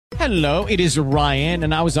Hello, it is Ryan,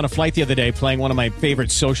 and I was on a flight the other day playing one of my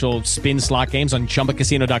favorite social spin slot games on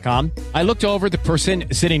ChumbaCasino.com. I looked over at the person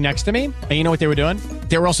sitting next to me, and you know what they were doing?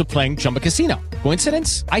 They were also playing Chumba Casino.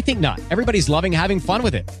 Coincidence? I think not. Everybody's loving having fun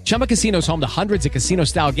with it. Chumba Casino is home to hundreds of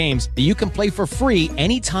casino-style games that you can play for free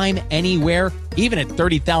anytime, anywhere, even at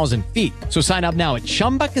 30,000 feet. So sign up now at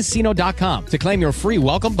ChumbaCasino.com to claim your free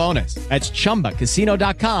welcome bonus. That's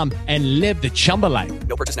ChumbaCasino.com and live the Chumba life.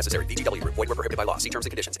 No purchase necessary. VGW. Void where prohibited by law. See terms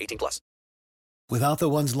and conditions. 18+. Without the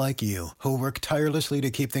ones like you, who work tirelessly to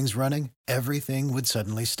keep things running, everything would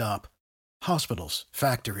suddenly stop. Hospitals,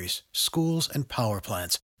 factories, schools, and power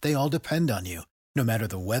plants, they all depend on you. No matter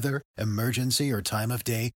the weather, emergency, or time of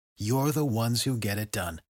day, you're the ones who get it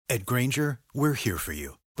done. At Grainger, we're here for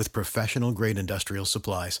you with professional-grade industrial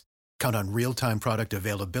supplies. Count on real-time product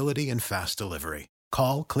availability and fast delivery.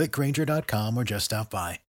 Call, click Grainger.com, or just stop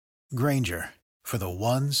by. Grainger, for the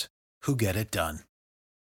ones who get it done.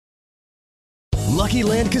 Lucky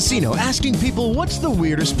Land Casino, asking people, what's the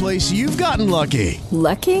weirdest place you've gotten lucky?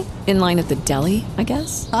 Lucky? In line at the deli, I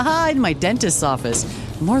guess? Aha, in my dentist's office.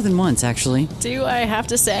 More than once, actually. Do I have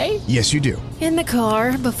to say? Yes, you do. In the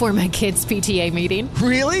car before my kids' PTA meeting.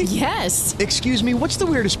 Really? Yes. Excuse me, what's the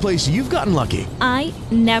weirdest place you've gotten lucky? I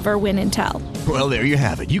never win and tell. Well, there you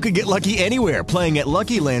have it. You can get lucky anywhere, playing at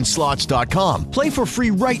LuckyLandSlots.com. Play for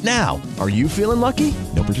free right now. Are you feeling lucky?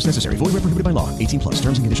 No purchase necessary. Void where prohibited by law. 18+.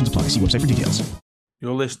 Terms and conditions apply. See website for details.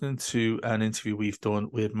 You're listening to an interview we've done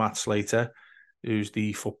with Matt Slater, who's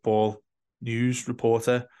the football news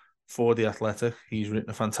reporter for The Athletic. He's written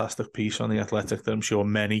a fantastic piece on The Athletic that I'm sure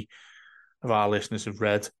many of our listeners have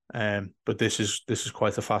read. But this is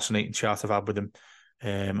quite a fascinating chat I've had with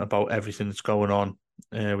him about everything that's going on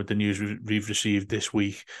with the news we've received this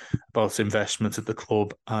week about investment at the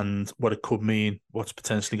club and what it could mean, what's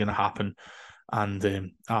potentially going to happen,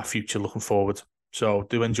 and our future looking forward. So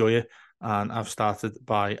do enjoy it. And I've started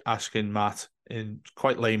by asking Matt in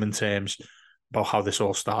quite layman terms about how this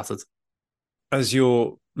all started. As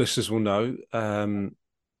your listeners will know,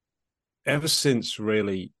 ever since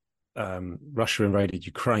really Russia invaded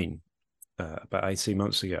Ukraine about 18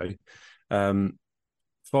 months ago, Farhad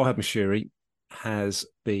Moshiri has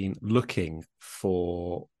been looking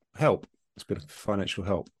for help. It's been financial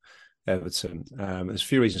help, Everton. There's a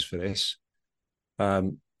few reasons for this. I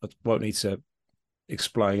won't need to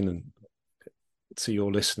explain to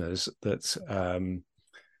your listeners that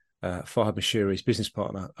Farhad Moshiri's business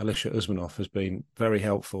partner, Alisher Usmanov, has been very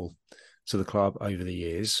helpful to the club over the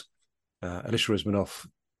years. Alisher Usmanov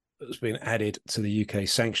has been added to the UK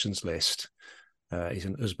sanctions list. He's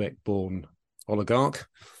an Uzbek-born oligarch,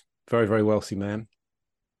 very, very wealthy man,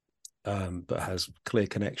 but has clear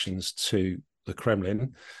connections to the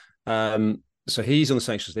Kremlin. So he's on the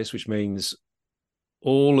sanctions list, which means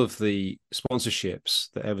all of the sponsorships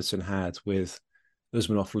that Everton had with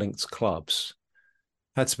Usmanov-linked clubs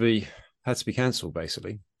had to be cancelled,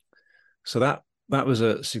 basically. So that was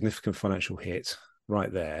a significant financial hit right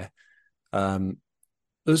there.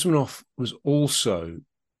 Usmanov was also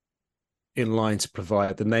in line to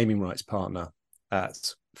provide the naming rights partner at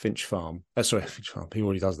Finch Farm. Finch Farm. He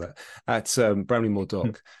already does that at Bramley Moor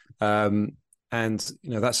Dock, and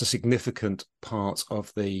that's a significant part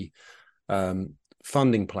of the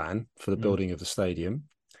funding plan for the building of the stadium.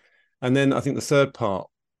 And then I think the third part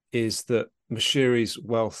is that Moshiri's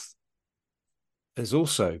wealth has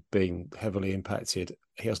also been heavily impacted.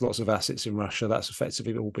 He has lots of assets in Russia. That's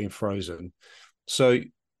effectively all been frozen. So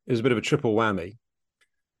it was a bit of a triple whammy.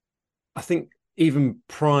 I think even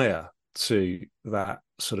prior to that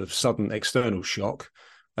sort of sudden external shock,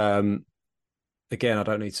 again, I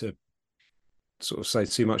don't need to sort of say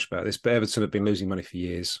too much about this, but Everton have been losing money for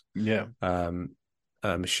years. Yeah.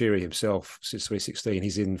 Moshiri himself, since 2016,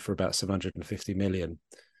 he's in for about 750 million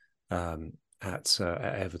at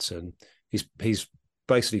Everton. He's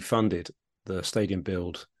basically funded the stadium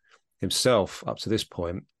build himself up to this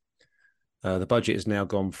point. The budget has now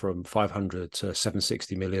gone from 500 to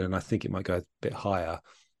 760 million, and I think it might go a bit higher.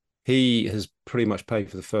 He has pretty much paid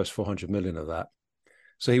for the first 400 million of that.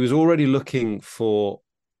 So he was already looking for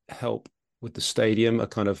help with the stadium, a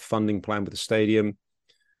kind of funding plan with the stadium,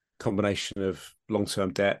 combination of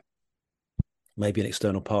long-term debt, maybe an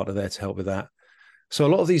external partner there to help with that. So a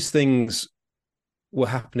lot of these things were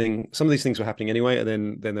happening. Some of these things were happening anyway, and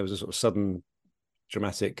then there was a sort of sudden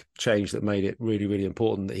dramatic change that made it really, really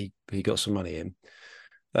important that he got some money in.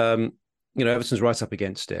 Everton's right up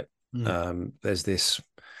against it. There's this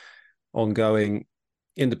ongoing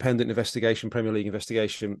independent investigation, Premier League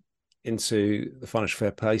investigation into the financial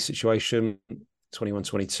fair play situation,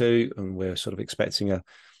 21-22, and we're sort of expecting a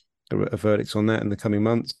verdict on that in the coming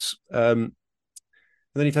months.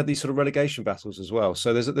 then you've had these sort of relegation battles as well.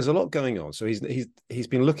 So there's a lot going on. So he's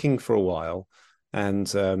been looking for a while,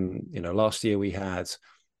 and last year we had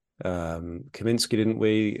Kaminsky, didn't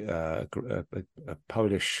we? A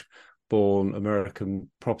Polish-born American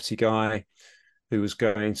property guy who was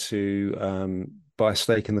going to buy a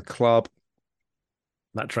stake in the club.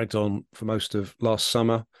 That dragged on for most of last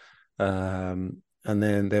summer. And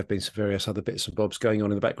then there have been some various other bits and bobs going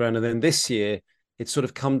on in the background. And then this year, it's sort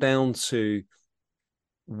of come down to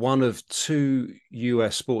one of two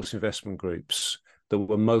US sports investment groups that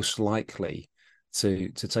were most likely to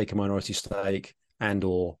take a minority stake and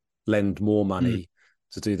or lend more money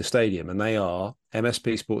to do the stadium. And they are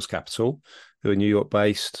MSP Sports Capital, who are New York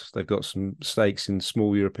based. They've got some stakes in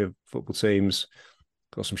small European football teams,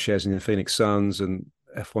 got some shares in the Phoenix Suns and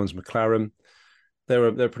F1's McLaren. They're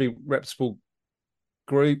a pretty reputable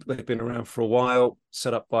group. They've been around for a while,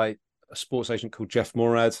 set up by a sports agent called Jeff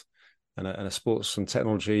Morad and a sports and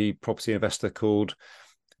technology property investor called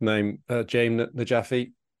James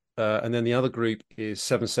Najafi. And then the other group is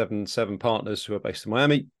 777 Partners, who are based in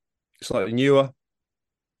Miami, slightly newer.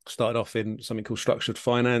 Started off in something called structured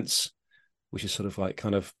finance, which is sort of like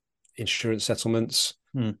kind of insurance settlements,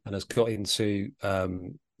 and has got into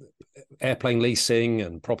airplane leasing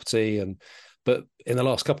and property, but in the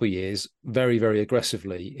last couple of years, very, very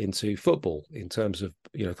aggressively into football in terms of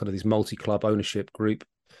kind of these multi-club ownership group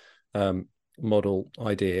model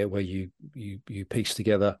idea where you piece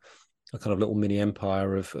together a kind of little mini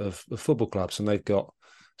empire of football clubs, and they've got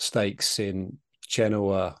stakes in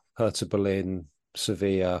Genoa, Hertha Berlin,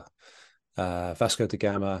 Sevilla, Vasco da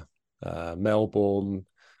Gama, Melbourne.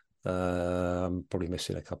 I'm probably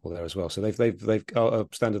missing a couple there as well. So they've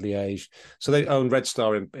got Standard Liège. So they own Red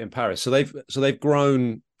Star in Paris. So they've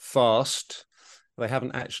grown fast. They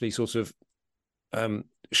haven't actually sort of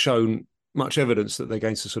shown much evidence that they're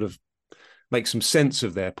going to sort of make some sense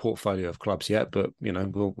of their portfolio of clubs yet. But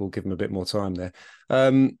we'll give them a bit more time there.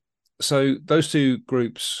 So those two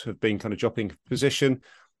groups have been kind of dropping position.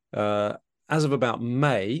 As of about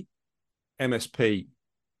May, MSP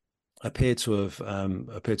appear to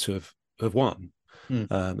have won.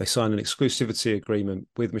 They signed an exclusivity agreement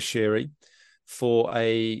with Mashiri for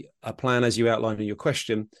a plan, as you outlined in your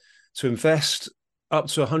question, to invest up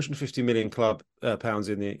to 150 million pounds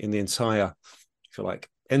in the entire, if you like,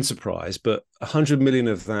 enterprise. But 100 million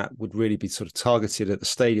of that would really be sort of targeted at the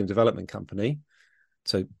stadium development company,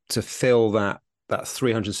 so to fill that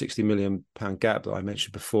 360 million pound gap that I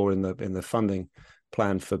mentioned before in the funding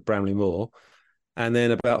plan for Brownlee Moor. And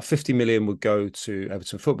then about 50 million would go to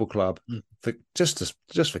Everton Football Club for just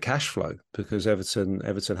for cash flow, because Everton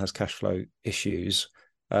has cash flow issues,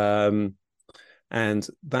 and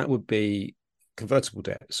that would be convertible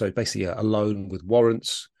debt. So basically a loan with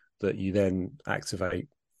warrants that you then activate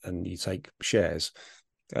and you take shares,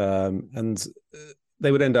 and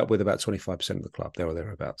they would end up with about 25% of the club, there or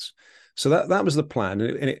thereabouts. So that was the plan,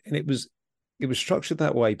 and it was structured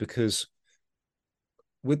that way because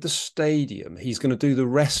with the stadium, he's going to do the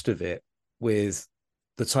rest of it with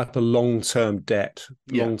the type of long-term debt,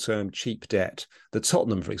 long-term cheap debt that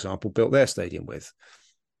Tottenham, for example, built their stadium with.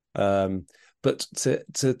 But to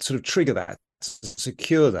sort of trigger that, to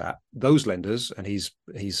secure that, those lenders, and he's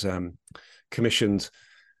commissioned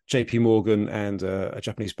JP Morgan and a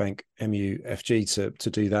Japanese bank, MUFG, to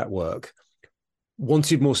do that work,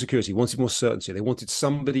 wanted more security, wanted more certainty. They wanted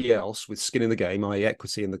somebody else with skin in the game, i.e.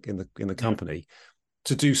 equity in the company,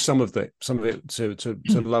 to do some of it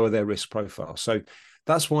to lower their risk profile. So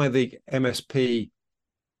that's why the MSP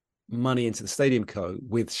money into the Stadium Co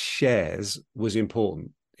with shares was important.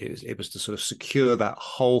 It was to sort of secure that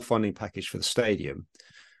whole funding package for the stadium.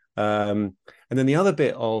 And then the other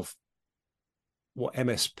bit of what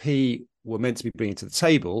MSP were meant to be bringing to the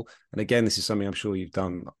table, and again, this is something I'm sure you've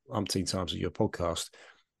done umpteen times with your podcast,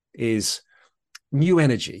 is new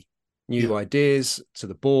energy, new ideas to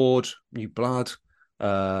the board, new blood,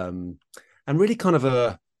 and really kind of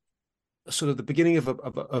a sort of the beginning of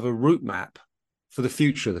a route map for the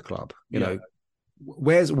future of the club. You know,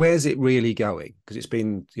 where's it really going? Because it's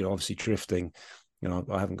been, obviously drifting.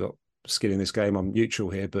 I haven't got skin in this game. I'm neutral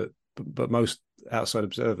here, but most outside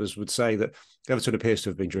observers would say that Everton appears to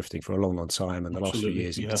have been drifting for a long, long time, and the last few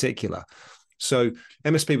years in particular. So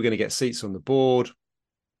MSP were going to get seats on the board.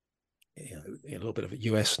 A little bit of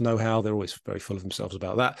US know-how. They're always very full of themselves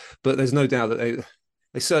about that. But there's no doubt that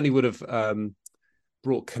they certainly would have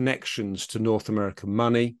brought connections to North American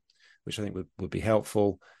money, which I think would be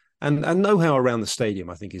helpful. And know-how around the stadium,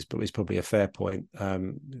 I think, is probably a fair point.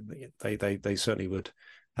 They certainly would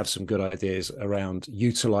have some good ideas around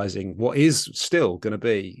utilising what is still going to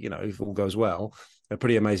be, if all goes well, a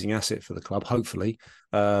pretty amazing asset for the club, hopefully.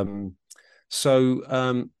 So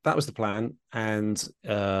that was the plan, and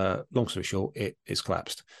long story short, it's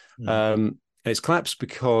collapsed. And it's collapsed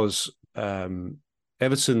because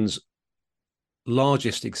Everton's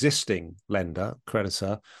largest existing lender,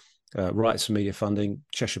 creditor, Rights and Media Funding,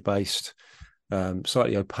 Cheshire-based,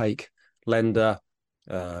 slightly opaque lender.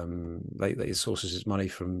 It sources its money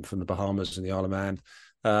from the Bahamas and the Isle of Man.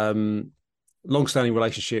 Long-standing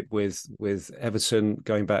relationship with Everton,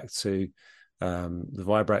 going back to the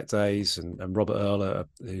Vibrac days, and Robert Earl,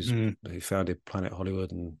 who founded Planet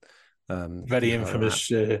Hollywood, and very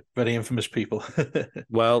infamous people.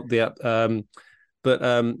 Well, and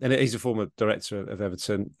he's a former director of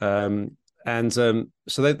Everton, so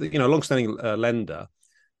they, long-standing lender.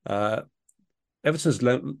 Everton's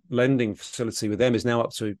lending facility with them is now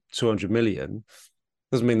up to 200 million.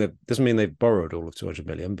 Doesn't mean they've borrowed all of 200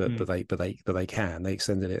 million, but they can. They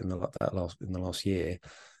extended it in the last year.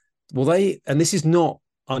 Well, this is not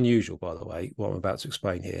unusual, by the way, what I'm about to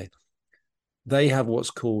explain here. They have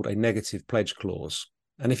what's called a negative pledge clause.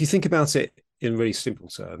 And if you think about it in really simple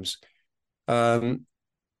terms,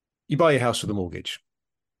 you buy your house with a mortgage.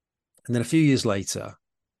 And then a few years later,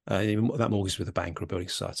 that mortgage is with a bank or a building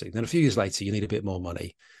society. Then a few years later, you need a bit more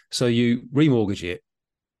money. So you remortgage it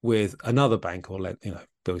with another bank or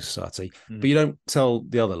building society, but you don't tell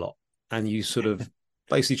the other lot. And you sort of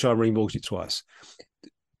basically try and remortgage it twice.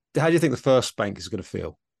 How do you think the first bank is going to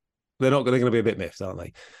feel? They're going to be a bit miffed, aren't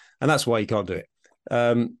they? And that's why you can't do it,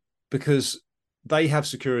 because they have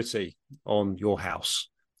security on your house.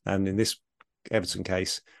 And in this Everton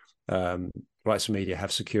case, Rights and Media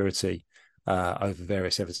have security over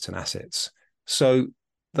various Everton assets. So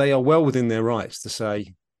they are well within their rights to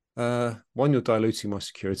say, one, you're diluting my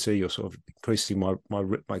security, you're sort of increasing my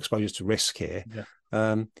exposure to risk here.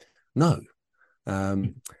 Yeah. No.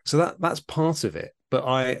 So that's part of it. But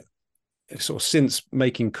I sort of, since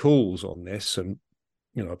making calls on this, and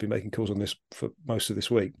I've been making calls on this for most of this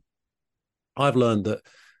week, I've learned that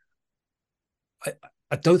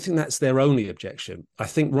I don't think that's their only objection. I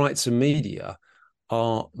think Rights and Media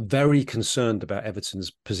are very concerned about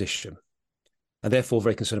Everton's position, and therefore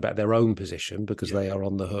very concerned about their own position, because they are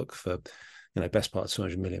on the hook for, best part of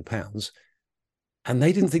 £200 million. And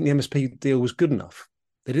they didn't think the MSP deal was good enough.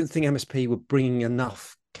 They didn't think MSP were bringing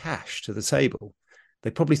enough cash to the table. They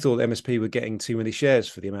probably thought MSP were getting too many shares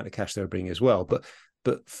for the amount of cash they were bringing as well.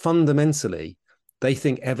 But fundamentally, they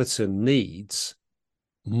think Everton needs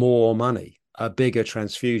more money, a bigger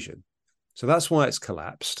transfusion. So that's why it's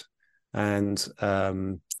collapsed. And I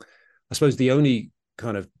suppose the only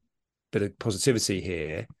kind of bit of positivity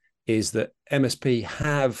here is that MSP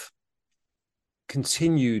have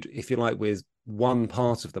continued, if you like, with one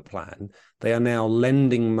part of the plan. They are now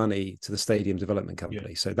lending money to the Stadium Development Company.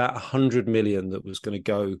 Yeah. So that 100 million that was going to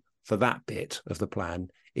go for that bit of the plan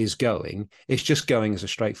is going. It's just going as a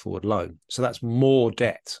straightforward loan. So that's more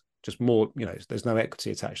debt, just more, there's no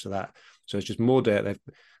equity attached to that. So it's just more debt. They're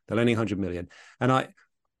lending 100 million. And I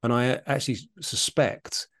actually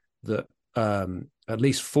suspect that at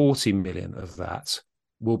least 40 million of that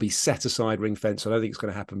will be set aside, ring fence. I don't think it's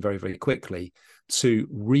going to happen very, very quickly, to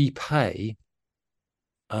repay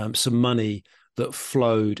some money that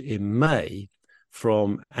flowed in May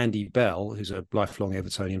from Andy Bell, who's a lifelong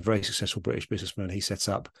Evertonian, very successful British businessman. He set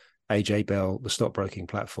up AJ Bell, the stockbroking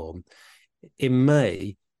platform, in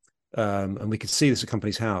May. And we could see this at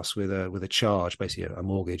Company's House with a charge, basically a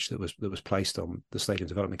mortgage that was placed on the Stadium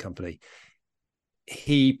Development Company.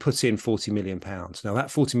 He put in £40 million. Now that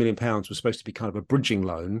 £40 million was supposed to be kind of a bridging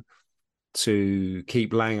loan to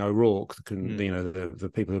keep Lang O'Rourke,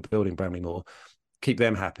 the people who are building Bramley Moor, keep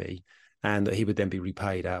them happy, and that he would then be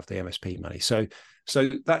repaid out of the MSP money. So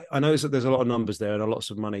that, I know that there's a lot of numbers there and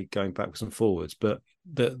lots of money going backwards and forwards, but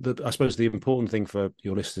I suppose the important thing for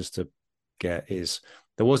your listeners to get is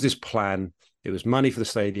there was this plan. It was money for the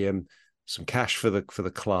stadium, some cash for the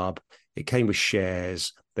club. It came with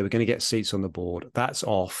shares. They were going to get seats on the board. That's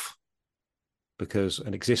off because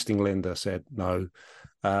an existing lender said no,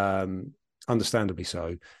 understandably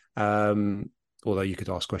so. Although you could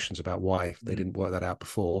ask questions about why they didn't work that out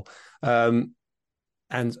before. And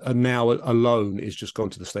now a loan is just gone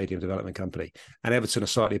to the Stadium Development Company. And Everton are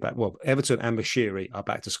slightly back. Well, Everton and Mashiri are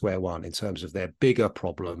back to square one in terms of their bigger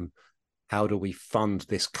problem. How do we fund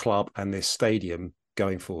this club and this stadium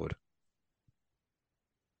going forward?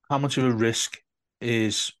 How much of a risk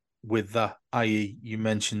is with that? I.e., you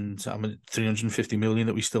mentioned 350 million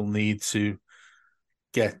that we still need to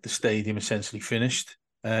get the stadium essentially finished.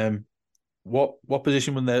 What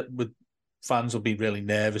position would fans will be really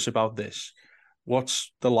nervous about this?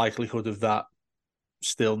 What's the likelihood of that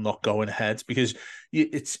still not going ahead? Because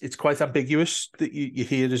it's quite ambiguous that you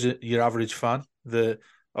hear as your average fan that,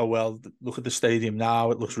 oh, well, look at the stadium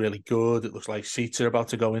now. It looks really good. It looks like seats are about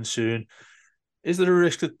to go in soon. Is there a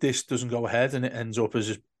risk that this doesn't go ahead and it ends up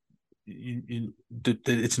as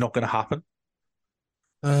it's not going to happen?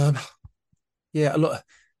 Yeah, look,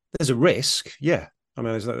 there's a risk. Yeah, I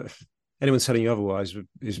mean, anyone telling you otherwise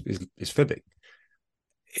is fibbing.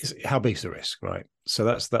 How big's the risk, right? So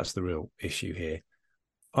that's the real issue here.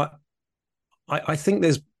 I think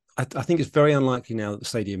I think it's very unlikely now that the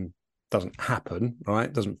stadium doesn't happen,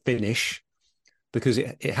 right? Doesn't finish, because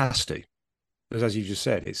it has to. Because as you just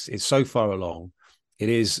said, it's so far along. It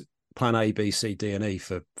is plan A, B, C, D, and E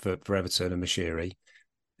for Everton and Moshiri.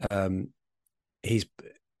 He's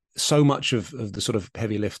so much of the sort of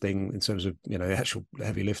heavy lifting in terms of, you know, the actual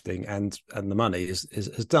heavy lifting and the money is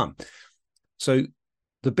done. So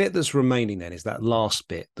the bit that's remaining then is that last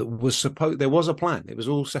bit that was there was a plan. It was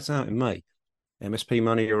all set out in May. MSP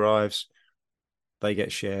money arrives, they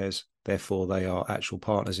get shares, therefore they are actual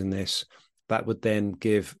partners in this. That would then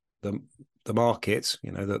give the market,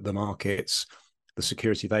 you know, the markets, the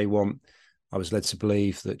security they want. I was led to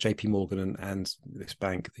believe that JP Morgan and this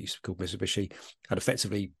bank that used to be called Mitsubishi had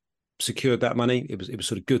effectively secured that money. It was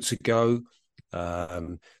sort of good to go.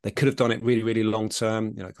 They could have done it really, really long term,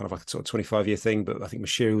 you know, kind of like a sort of 25-year thing. But I think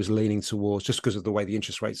Moshiri was leaning towards, just because of the way the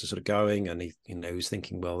interest rates are sort of going, and he was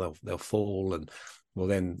thinking, well, they'll fall, and well,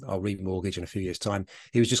 then I'll remortgage in a few years' time.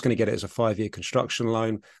 He was just going to get it as a 5-year construction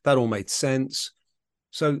loan. That all made sense.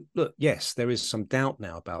 So look, yes, there is some doubt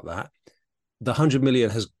now about that. The 100 million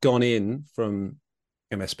has gone in from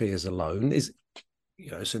MSP as a loan.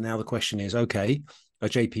 So now the question is, okay, are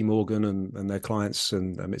JP Morgan and their clients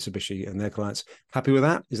and Mitsubishi and their clients happy with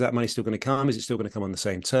that? Is that money still going to come? Is it still going to come on the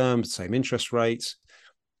same terms, same interest rates?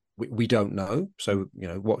 We don't know. So, you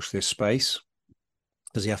know, watch this space.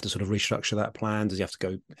 Does he have to sort of restructure that plan? Does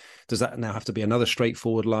that now have to be another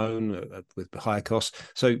straightforward loan with higher costs?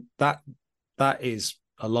 So that is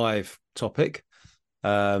a live topic.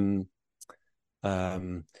 You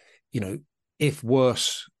know, if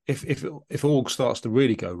all starts to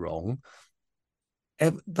really go wrong,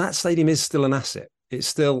 that stadium is still an asset. It's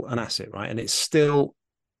still an asset, right? And it's still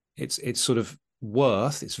its sort of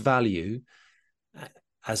worth, its value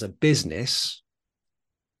as a business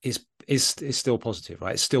is still positive,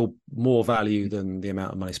 right? It's still more value than the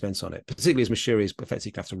amount of money spent on it, particularly as Moshiri is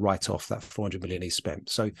effectively going to have to write off that 400 million he's spent.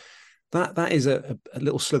 So that is a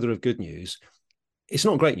little slither of good news. It's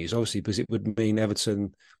not great news, obviously, because it would mean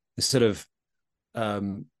Everton, instead of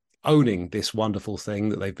owning this wonderful thing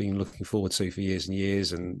that they've been looking forward to for years and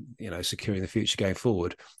years, and, you know, securing the future going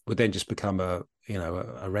forward, would then just become a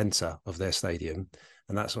renter of their stadium,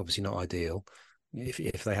 and that's obviously not ideal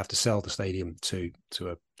if they have to sell the stadium to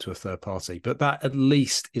a third party. But that at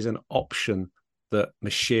least is an option that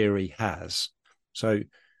Moshiri has. So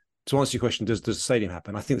to answer your question, does the stadium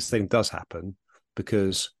happen? I think the stadium does happen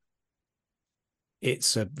because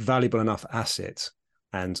it's a valuable enough asset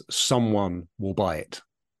and someone will buy it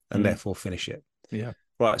and therefore finish it. Yeah.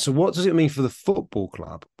 Right. So what does it mean for the football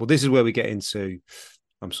club? Well, this is where we get into,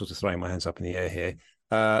 I'm sort of throwing my hands up in the air here.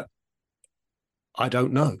 I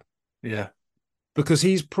don't know. Yeah. Because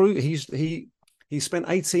he spent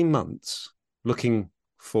 18 months looking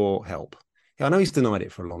for help. I know he's denied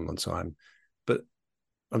it for a long, long time, but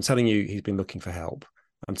I'm telling you, he's been looking for help.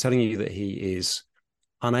 I'm telling you that he is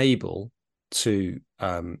unable to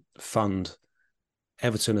fund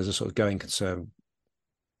Everton as a sort of going concern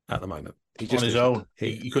at the moment. He just on his own.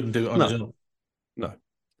 He couldn't do it on his own. No,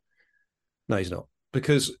 he's not.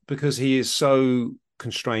 Because he is so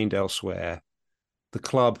constrained elsewhere. The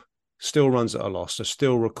club still runs at a loss, so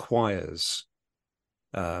still requires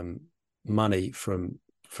money from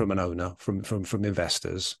an owner, from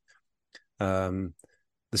investors. The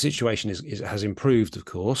situation has improved, of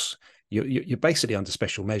course. You're basically under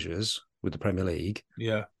special measures with the Premier League.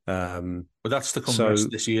 Yeah. But that's to come rest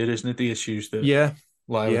this year, isn't it? The issues that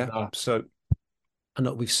lie with that. So, and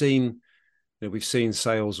look, we've seen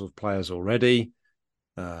sales of players already.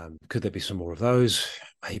 Could there be some more of those?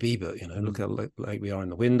 Maybe, but look how late we are in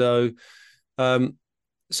the window.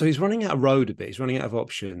 So he's running out of road a bit. He's running out of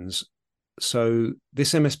options. So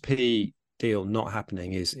this MSP deal not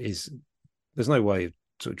happening is there's no way of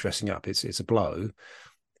sort of dressing up. It's a blow.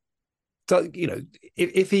 So,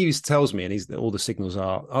 if he tells me and all the signals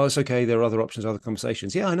are, oh, it's okay, there are other options, other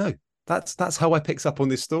conversations. Yeah, I know. That's how I picked up on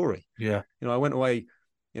this story. Yeah. I went away,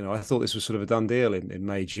 I thought this was sort of a done deal in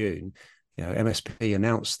May, June. MSP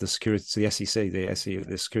announced the security to the SEC,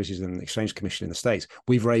 the Securities and Exchange Commission in the States.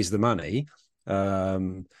 We've raised the money.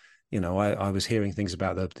 I was hearing things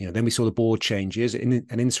about then we saw the board changes, an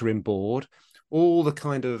interim board, all the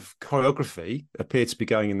kind of choreography appeared to be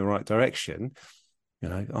going in the right direction.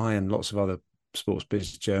 I and lots of other sports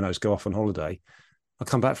business journalists go off on holiday. I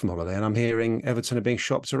come back from holiday and I'm hearing Everton are being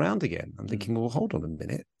shopped around again. I'm thinking, well, hold on a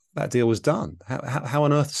minute. That deal was done. How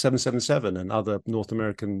on earth 777 and other North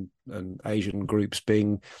American and Asian groups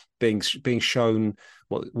being shown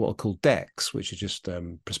what are called decks, which are just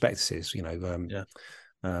prospectuses, sort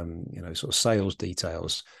of sales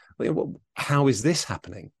details. How is this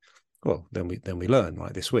happening? Well, then we learn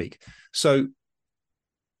right this week. So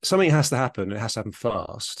something has to happen. It has to happen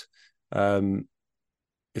fast.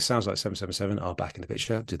 It sounds like 777 are back in the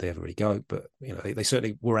picture. Did they ever really go? But they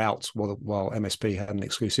certainly were out while MSP had an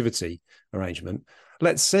exclusivity arrangement.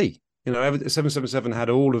 Let's see. 777 had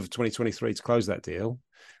all of 2023 to close that deal,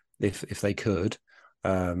 if they could.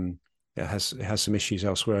 It has some issues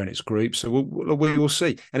elsewhere in its group, so we will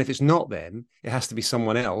see. And if it's not them, it has to be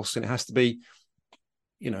someone else, and it has to be,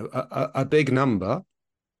 a big number.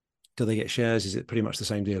 Do they get shares? Is it pretty much the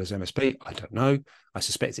same deal as MSP? I don't know. I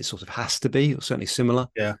suspect it sort of has to be, or certainly similar.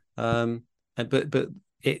 Yeah. But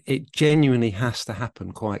it genuinely has to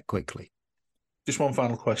happen quite quickly. Just one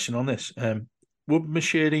final question on this. Would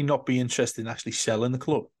Moshiri not be interested in actually selling the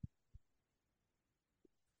club?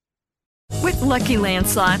 With Lucky Land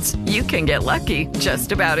Slots, you can get lucky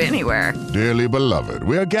just about anywhere. Dearly beloved,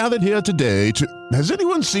 we are gathered here today to... Has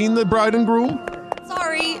anyone seen the bride and groom?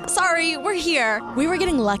 Sorry, we're here. We were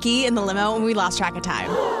getting lucky in the limo and we lost track of time.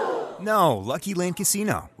 No, Lucky Land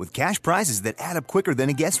Casino, with cash prizes that add up quicker than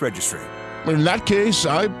a guest registry. In that case,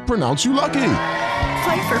 I pronounce you lucky.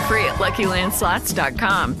 Play for free at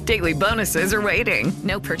LuckyLandSlots.com. Daily bonuses are waiting.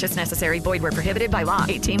 No purchase necessary. Void where prohibited by law.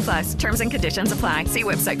 18+. Terms and conditions apply. See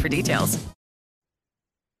website for details.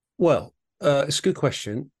 Well, it's a good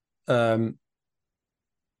question.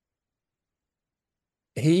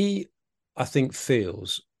 He, I think,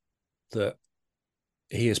 feels that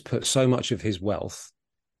he has put so much of his wealth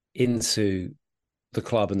into the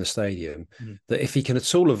club and the stadium that if he can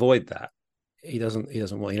at all avoid that, he doesn't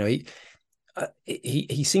want.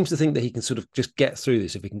 He seems to think that he can sort of just get through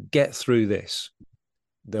this. If we can get through this,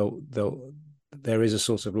 there is a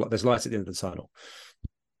sort of there's light at the end of the tunnel.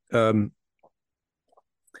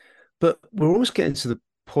 But we're almost getting to the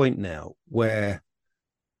point now where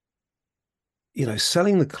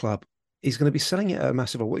selling the club, he's going to be selling it at a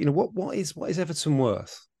massive. What is Everton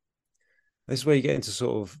worth? This is where you get into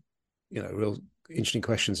sort of real interesting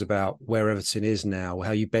questions about where Everton is now,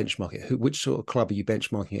 how you benchmark it, which sort of club are you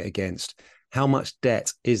benchmarking it against, how much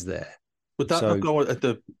debt is there? Would that not go at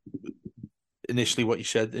the initially what you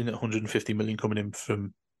said in 150 million coming in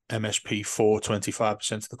from MSP for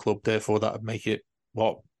 25% of the club? Therefore, that would make it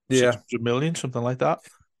what 600 million, something like that.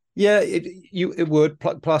 Yeah, it would,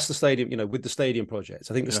 plus the stadium, with the stadium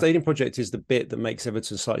project. I think the stadium project is the bit that makes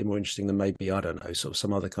Everton slightly more interesting than maybe, I don't know, sort of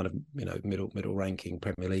some other kind of, middle ranking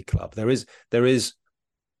Premier League club. There is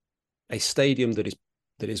a stadium that is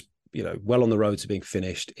well on the road to being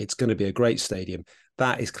finished. It's going to be a great stadium.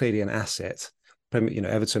 That is clearly an asset.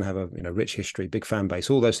 Everton have a rich history, big fan base,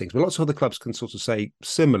 all those things. But lots of other clubs can sort of say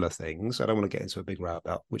similar things. I don't want to get into a big row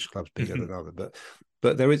about which club's bigger than other,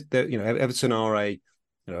 but Everton are a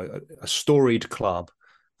storied club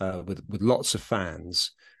with lots of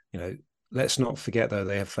fans. Let's not forget though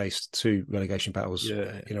they have faced 2 relegation battles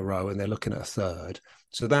in a row, and they're looking at a third.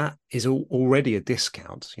 So that is already a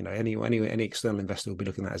discount. Any external investor will be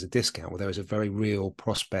looking at that as a discount, where there is a very real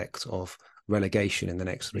prospect of relegation in the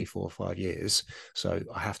next 3, 4, 5 years. So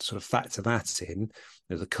I have to sort of factor that in,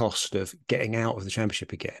 the cost of getting out of the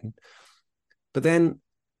Championship again. But then,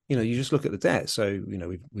 you just look at the debt. So,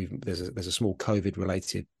 there's a small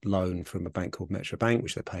COVID-related loan from a bank called Metro Bank,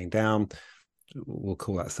 which they're paying down. We'll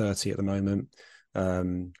call that 30 at the moment.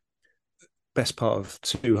 Best part of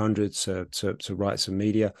 200 to rights and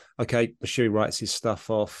media. Okay, Moshiri writes his stuff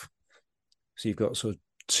off. So you've got sort of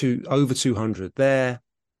over 200 there.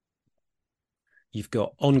 You've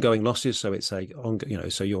got ongoing losses, so it's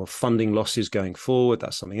so your funding losses going forward.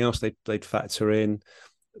 That's something else they'd factor in.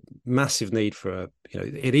 Massive need for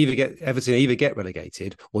Everton either get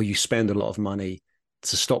relegated or you spend a lot of money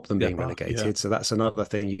to stop them being relegated. Yeah. So that's another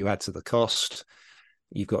thing you add to the cost.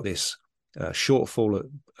 You've got this shortfall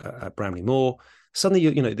at Bramley Moor.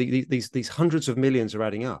 Suddenly, these hundreds of millions are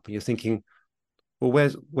adding up, and you're thinking, well,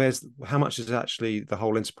 where's how much is actually the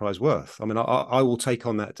whole enterprise worth? I mean, I will take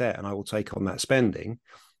on that debt and I will take on that spending.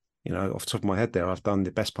 Off the top of my head, there I've done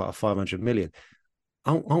the best part of 500 million.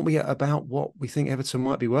 Aren't we at about what we think Everton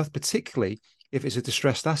might be worth, particularly if it's a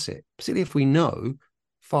distressed asset, particularly if we know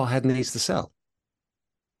Farhad needs to sell?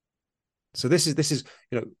 So this is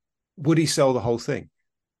would he sell the whole thing?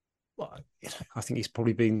 Well, I think he's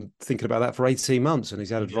probably been thinking about that for 18 months, and he's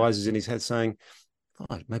had advisors in his head saying,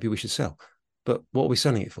 oh, maybe we should sell. But what are we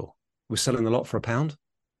selling it for? We're selling a lot for £1.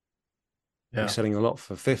 We're selling a lot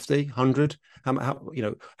for 50, 100.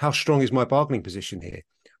 How strong is my bargaining position here?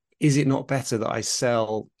 Is it not better that I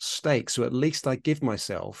sell stakes, so at least I give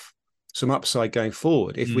myself some upside going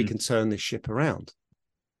forward if we can turn this ship around?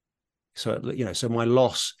 So, so my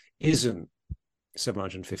loss isn't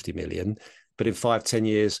 750 million, but in 5-10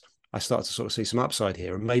 years, I start to sort of see some upside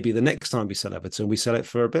here, and maybe the next time we sell Everton, we sell it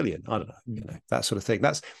for £1 billion. I don't know, that sort of thing.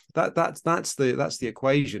 That's the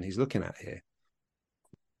equation he's looking at here.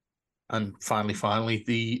 And finally,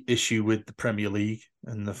 the issue with the Premier League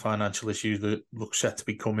and the financial issues that look set to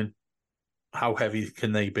be coming. How heavy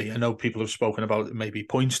can they be? I know people have spoken about maybe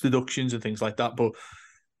points deductions and things like that, but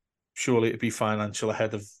surely it'd be financial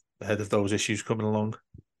ahead of those issues coming along.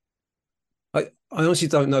 I honestly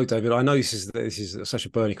don't know, David. I know this is such a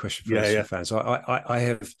burning question for fans.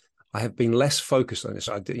 I have been less focused on this.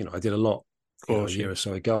 I did a lot a year or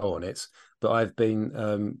so ago on it, but I've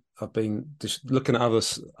been just looking at other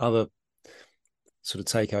sort of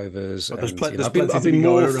takeovers. I've been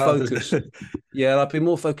more focused. I've been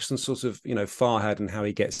more focused on sort of Farhad and how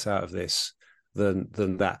he gets out of this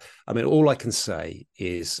than that. I mean, all I can say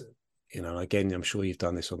is, again, I'm sure you've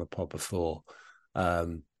done this on the pod before.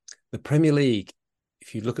 The Premier League,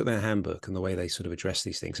 if you look at their handbook and the way they sort of address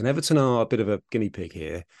these things, and Everton are a bit of a guinea pig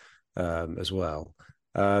here as well.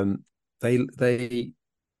 They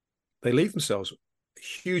leave themselves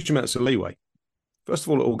huge amounts of leeway. First of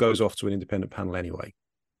all, it all goes off to an independent panel anyway.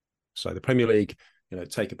 So the Premier League,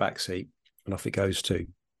 take a back seat, and off it goes to,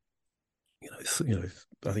 I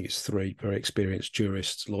think it's 3 very experienced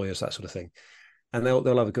jurists, lawyers, that sort of thing, and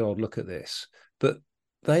they'll have a good old look at this. But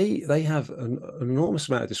they have an enormous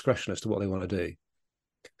amount of discretion as to what they want to do.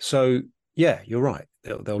 So yeah, you're right.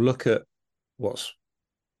 They'll look at what's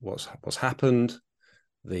happened,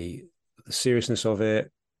 the seriousness of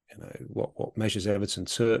it, what measures Everton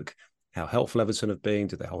took, how helpful Everton have been.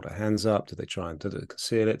 Did they hold their hands up? Did they try and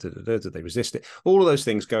conceal it? Did they resist it? All of those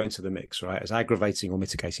things go into the mix, right, as aggravating or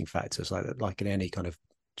mitigating factors, like in any kind of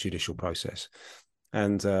judicial process.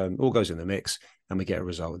 And all goes in the mix, and we get a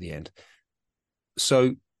result at the end.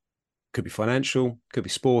 So could be financial, could be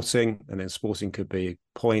sporting, and then sporting could be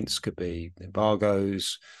points, could be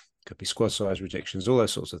embargoes, could be squad size rejections, all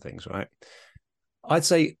those sorts of things, right? I'd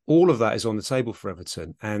say all of that is on the table for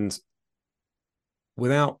Everton, and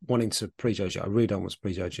without wanting to prejudge it, I really don't want to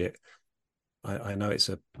prejudge it. I know it's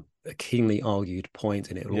a keenly argued point,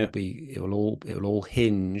 and it will all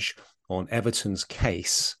hinge on Everton's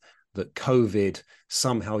case that COVID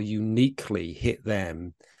somehow uniquely hit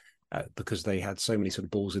them because they had so many sort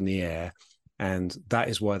of balls in the air, and that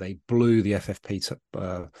is why they blew the FFP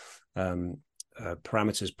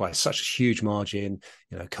parameters by such a huge margin.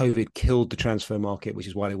 COVID killed the transfer market, which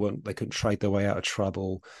is why they couldn't trade their way out of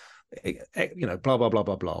trouble. Blah blah blah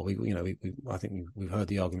blah blah. I think we've heard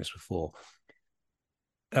the arguments before.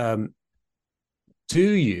 Do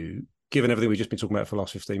you, given everything we've just been talking about for the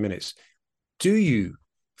last 15 minutes, do you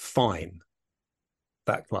fine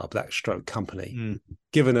that club, that stroke company,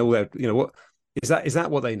 given all their, what is that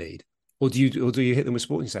what they need, or do you hit them with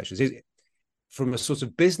sporting sanctions? From a sort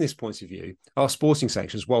of business point of view, are sporting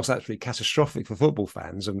sanctions, whilst actually catastrophic for football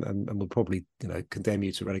fans and will probably condemn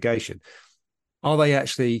you to relegation, are they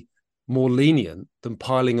actually more lenient than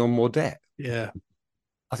piling on more debt? Yeah,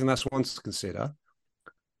 I think that's one to consider.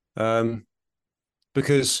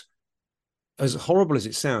 Because as horrible as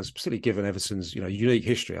it sounds, particularly given Everton's unique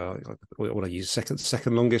history, what I use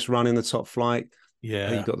second longest run in the top flight.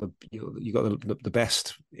 Yeah, you got the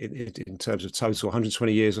best in terms of total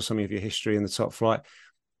 120 years or something of your history in the top flight.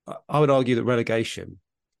 I would argue that relegation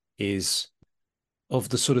is, of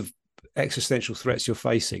the sort of existential threats you're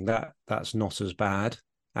facing, that's not as bad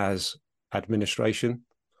as administration.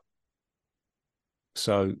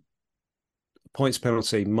 So points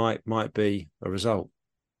penalty might be a result.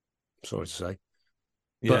 Sorry to say,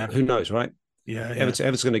 but who knows, right?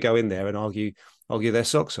 Everton's going to go in there and argue their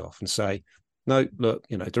socks off and say, no, look,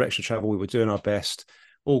 direction of travel, we were doing our best.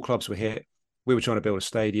 All clubs were hit. We were trying to build a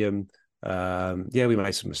stadium. We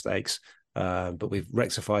made some mistakes, but we've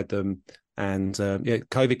rectified them. And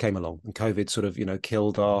COVID came along, and COVID sort of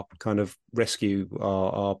killed our kind of rescue,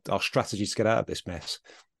 our strategies to get out of this mess.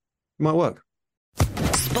 It might work.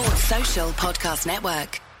 Sports Social Podcast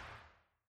Network.